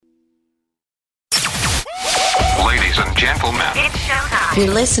Ladies and gentlemen, It's showtime.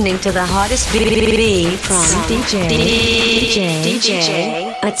 You're listening to the hottest BBB from DJ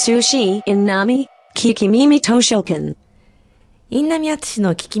Atsushi Inami Kikimimi Toshokan。印南敦史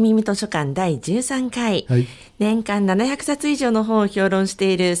のキキミミ図書館第13回、はい、年間700冊以上の本を評論し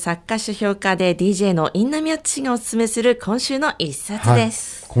ている作家書評家で DJ の印南敦史がおすすめする今週の一冊で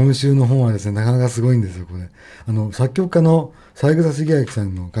す、はい、今週の本はですね、なかなかすごいんですよ。これ作曲家の三枝茂明さ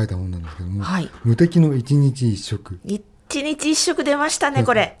んの書いた本なんですけども、はい、無敵の一日一食。一日一食出ましたね。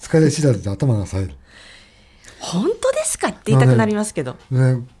これ疲れ知らずで頭が冴える。本当ですかって言いたくなりますけど、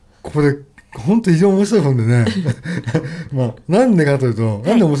ここで本当に非常に面白い本でねまあなんでかというと、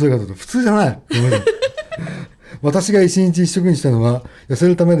なんで面白いかというと、普通じゃない私が一日一食にしたのは、痩せ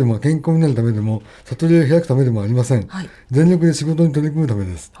るためでも健康になるためでも悟りを開くためでもありません、はい、全力で仕事に取り組むため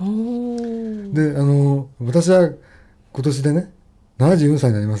です。で、私は今年でね74歳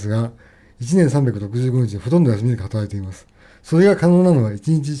になりますが、1年365日ほとんど休みなく働いています。それが可能なのは一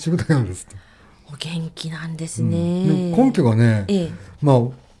日一食だからです。お元気なんですね、で根拠がね、まあ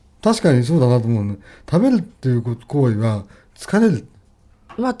確かにそうだなと思うね。食べるっていう行為は疲れる。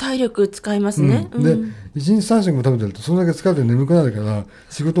まあ体力使いますね、で、1日3食も食べてるとそれだけ疲れて眠くなるから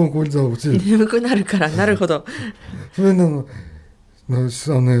仕事の効率は落ちる。眠くなるから、なるほどそれ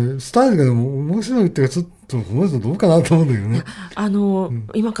スタイルがでも面白いっていうか、ちょっとこの人どうかなと思うんだけどね。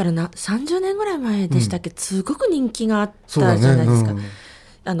今から30年ぐらい前でしたっけ、すごく人気があったじゃないですか。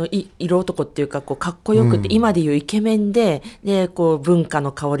色男っていうか、こうかっこよくて、今でいうイケメンで、こう文化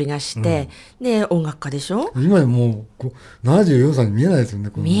の香りがして、で音楽家でしょ。今でもう74歳に見えないですよ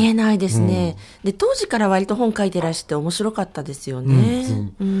ね。見えないですね、で当時から割と本書いてらして面白かったですよね、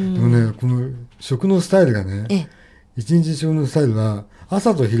でもね、この食のスタイルがね、一日食のスタイルは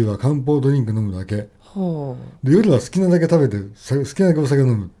朝と昼は漢方ドリンク飲むだけで、夜は好きなだけ食べて好きなだけお酒を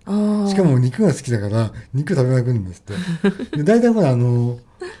飲む。しかも肉が好きだから肉食べまくるんですってで、大体ほら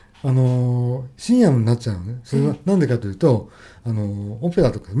深夜になっちゃうのね。それはなんでかというと、オペ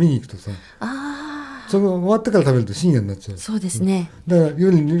ラとか見に行くとさ、それ終わってから食べると深夜になっちゃう。そうですね。だから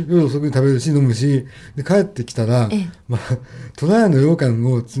夜遅くに食べるし飲むし、で帰ってきたら、トラヤの羊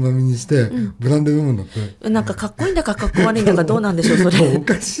羹をつまみにして、ブランデー飲むんだって。なんかかっこいいんだかかっこ悪いんだかどうなんでしょう、それお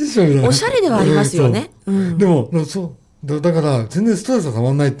かしいでしょみたいな。おしゃれではありますよね、でもだから全然ストレスはた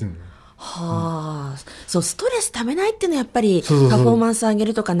まんないっていうの。そうストレスためないっていうのはやっぱりパフォーマンス上げ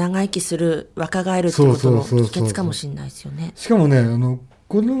るとか長生きする、若返るってことの秘訣かもしれないですよね。しかもね、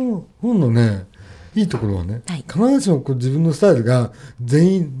この本のねいいところはね、必ずしも自分のスタイルが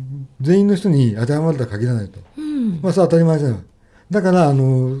全員の人に当てはまるとは限らないと、まあそれは当たり前じゃない。だから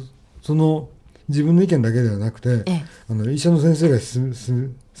その自分の意見だけではなくて、医者の先生が進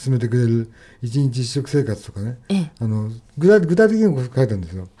めてくれる一日一食生活とかね、具体的に書いてあるんで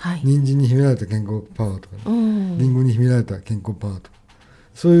すよ、人参に秘められた健康パワーとか、リンゴに秘められた健康パワーとか、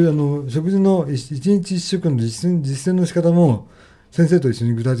そういう食事の一日一食の実践の仕方も先生と一緒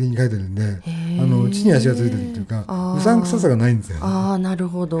に具体的に書いてるんで、地に足がついてるっていうか、うさんくささがないんですよ。なる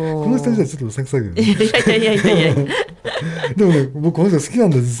ほど。この人たちはちょっとうさんくさいけどね。いやでもね、僕この人好きなん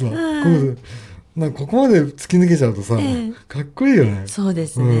だ実は。ここまで突き抜けちゃうとさ、かっこいいよね。そうで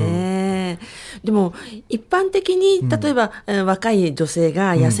すね、でも一般的に例えば、若い女性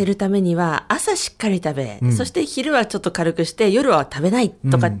が痩せるためには朝しっかり食べ、そして昼はちょっと軽くして夜は食べない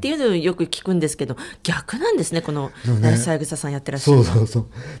とかっていうのをよく聞くんですけど、逆なんですね、この三枝さんやってらっしゃる。そう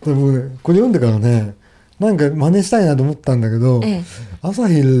でもね、これ読んでからね、なんか真似したいなと思ったんだけど、朝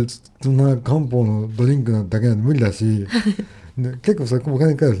昼そんな漢方のドリンクなんてだけなんで無理だし結構それお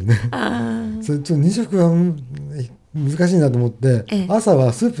金かかるしねそれちょっと2食は難しいなと思って、朝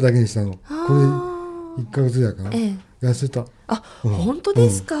はスープだけにしたの。これ1ヶ月ぐらいかな、痩せた。本当で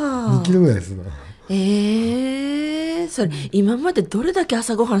すか、2キロぐらいですそれ今までどれだけ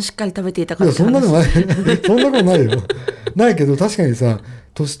朝ごはんしっかり食べていたかって話。そんなことないそんなことないよないけど、確かにさ、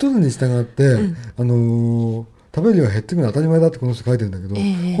年取るに従って、食べる量が減ってくるのは当たり前だってこの人書いてるんだけど、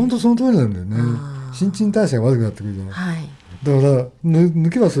本当その通りなんだよね。新陳代謝が悪くなってくるじゃない、だから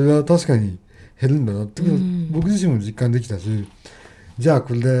抜けばそれは確かに減るんだなって僕自身も実感できたし、じゃあ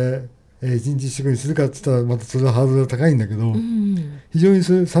これで一日一食にするかって言ったらまたそれはハードルが高いんだけど、非常に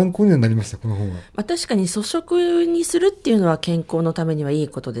それ参考にはなりました、この本は。確かに粗食にするっていうのは健康のためにはいい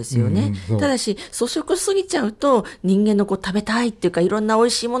ことですよね、ただし粗食すぎちゃうと人間の食べたいっていうか、いろんな美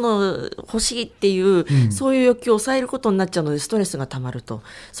味しいものを欲しいっていう、そういう欲求を抑えることになっちゃうので、ストレスがたまると、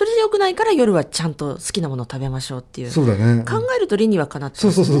それで良くないから夜はちゃんと好きなものを食べましょうっていう。そうだね、考えると理にはかなって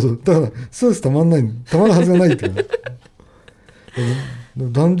ます、そうだからストレスたまるはずがないっていう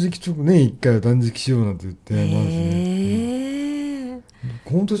断食とか年1回は断食しようなんて言って、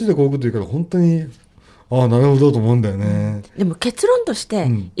この年でこういうこと言うから本当にああ、なるほどと思うんだよね。でも結論として、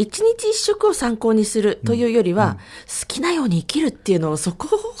一日一食を参考にするというよりは、好きなように生きるっていうのをそこ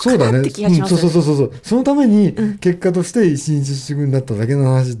かなって気がします。そう。そのために結果として一日一食になっただけ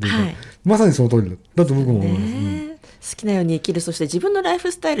の話っていうか、まさにその通りだと僕も思います。好きなように生きる、そして自分のライ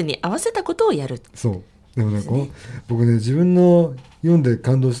フスタイルに合わせたことをやる。そう。でもね、僕ね、自分の読んで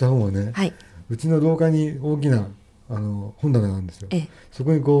感動した本はね、うちの廊下に大きな本棚なんですよ。そ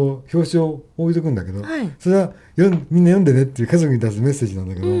こにこう表紙を置いとくんだけど、それはみんな読んでねっていう家族に出すメッセージなん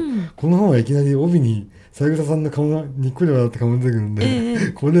だけど、この本はいきなり帯に三枝さんの顔がにっくり笑って顔が出てくるん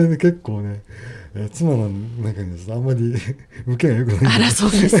で、これね結構ね、妻の中にですあんまり受けが良くない。あら、そ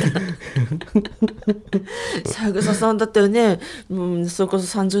うですか。三枝さんだったよね、それこ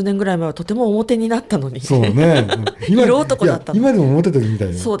そ30年ぐらい前はとても表になったのに。そうね。色男だったの。今でも表てるみた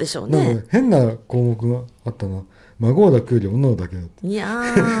いな。そうでしょうね。なんか変な項目があったな。孫だ食うより女だけだって。いや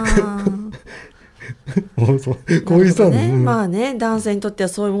ー。こういう人はね、まあね、男性にとっては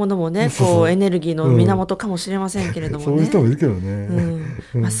そういうものもね、こうエネルギーの源かもしれませんけれどもね。そういう人もいるけどね。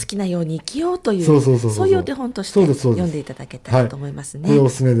好きなように生きようという、そういうお手本として読んでいただけたらと思いますね。これお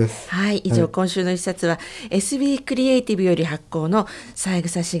すすめです。はい、以上、今週の一冊は SB クリエイティブより発行の三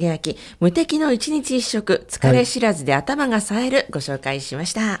枝茂明無敵の一日一食、疲れ知らずで頭が冴える、ご紹介しま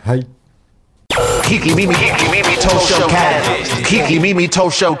した。はい。キキミミ図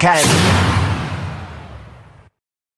書館。